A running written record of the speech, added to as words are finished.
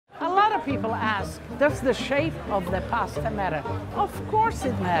lot of people ask, does the shape of the pasta matter? Of course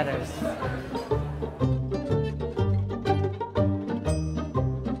it matters.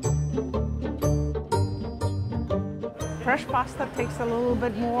 Fresh pasta takes a little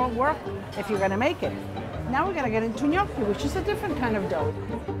bit more work if you're going to make it. Now we're going to get into gnocchi, which is a different kind of dough.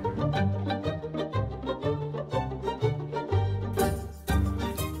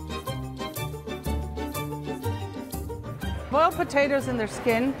 Boil potatoes in their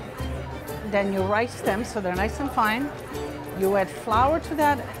skin, then you rice them so they're nice and fine. You add flour to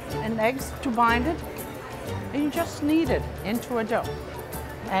that and eggs to bind it, and you just knead it into a dough.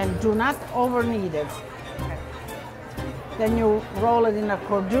 And do not over knead it. Then you roll it in a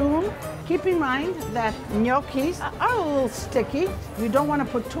cordoon. Keep in mind that gnocchis are a little sticky. You don't want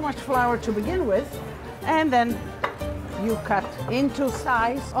to put too much flour to begin with. And then you cut into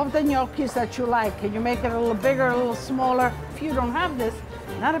size of the gnocchis that you like. Can you make it a little bigger, a little smaller? If you don't have this,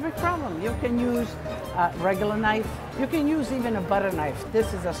 not a big problem. You can use a regular knife. You can use even a butter knife.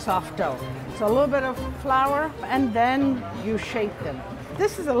 This is a soft dough. So a little bit of flour, and then you shape them.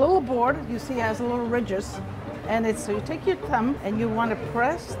 This is a little board. You see it has little ridges. And it's, so you take your thumb and you want to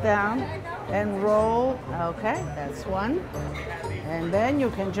press down and roll. Okay, that's one. And then you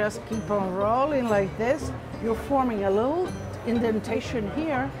can just keep on rolling like this. You're forming a little indentation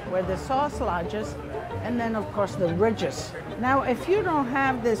here where the sauce lodges, and then of course the ridges. Now if you don't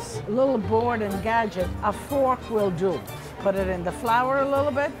have this little board and gadget, a fork will do. Put it in the flour a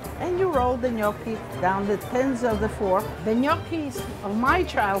little bit, and you roll the gnocchi down the tins of the fork. The gnocchis of my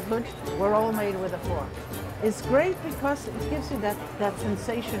childhood were all made with a fork. It's great because it gives you that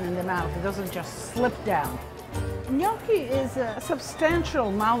sensation in the mouth. It doesn't just slip down. Gnocchi is a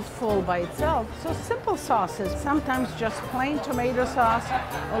substantial mouthful by itself, so simple sauces, sometimes just plain tomato sauce,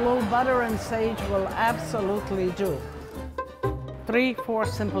 a little butter and sage will absolutely do. 3-4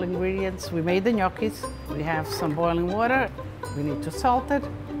 simple ingredients. We made the gnocchis. We have some boiling water. We need to salt it,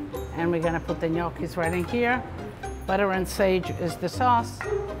 and we're gonna put the gnocchis right in here. Butter and sage is the sauce.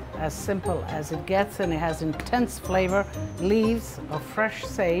 As simple as it gets, and it has intense flavor. Leaves of fresh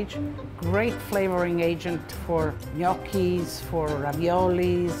sage, great flavoring agent for gnocchis, for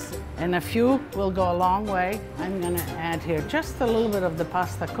raviolis, and a few will go a long way. I'm gonna add here just a little bit of the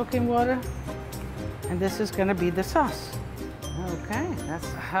pasta cooking water, and this is gonna be the sauce. Okay,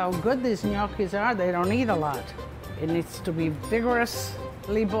 that's how good these gnocchis are. They don't need a lot. It needs to be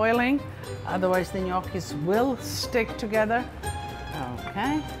vigorously boiling, otherwise the gnocchis will stick together.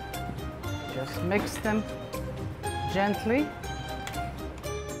 Okay. Just mix them gently.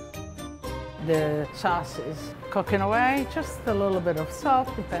 The sauce is cooking away. Just a little bit of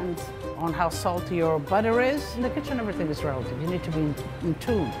salt, depends on how salty your butter is. In the kitchen, everything is relative. You need to be in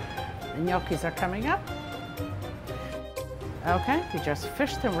tune. The gnocchis are coming up. Okay, you just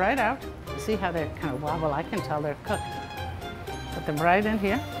fish them right out. See how they're kind of wobble? I can tell they're cooked. Put them right in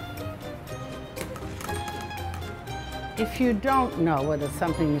here. If you don't know whether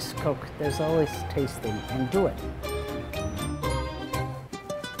something is cooked, there's always tasting, and do it.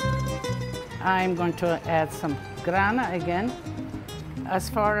 I'm going to add some grana again. As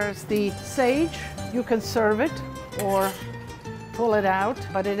far as the sage, you can serve it or pull it out,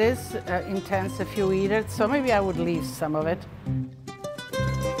 but it is intense if you eat it, so maybe I would leave some of it.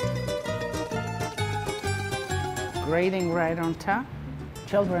 Grating right on top.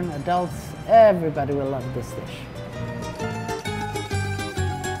 Children, adults, everybody will love this dish.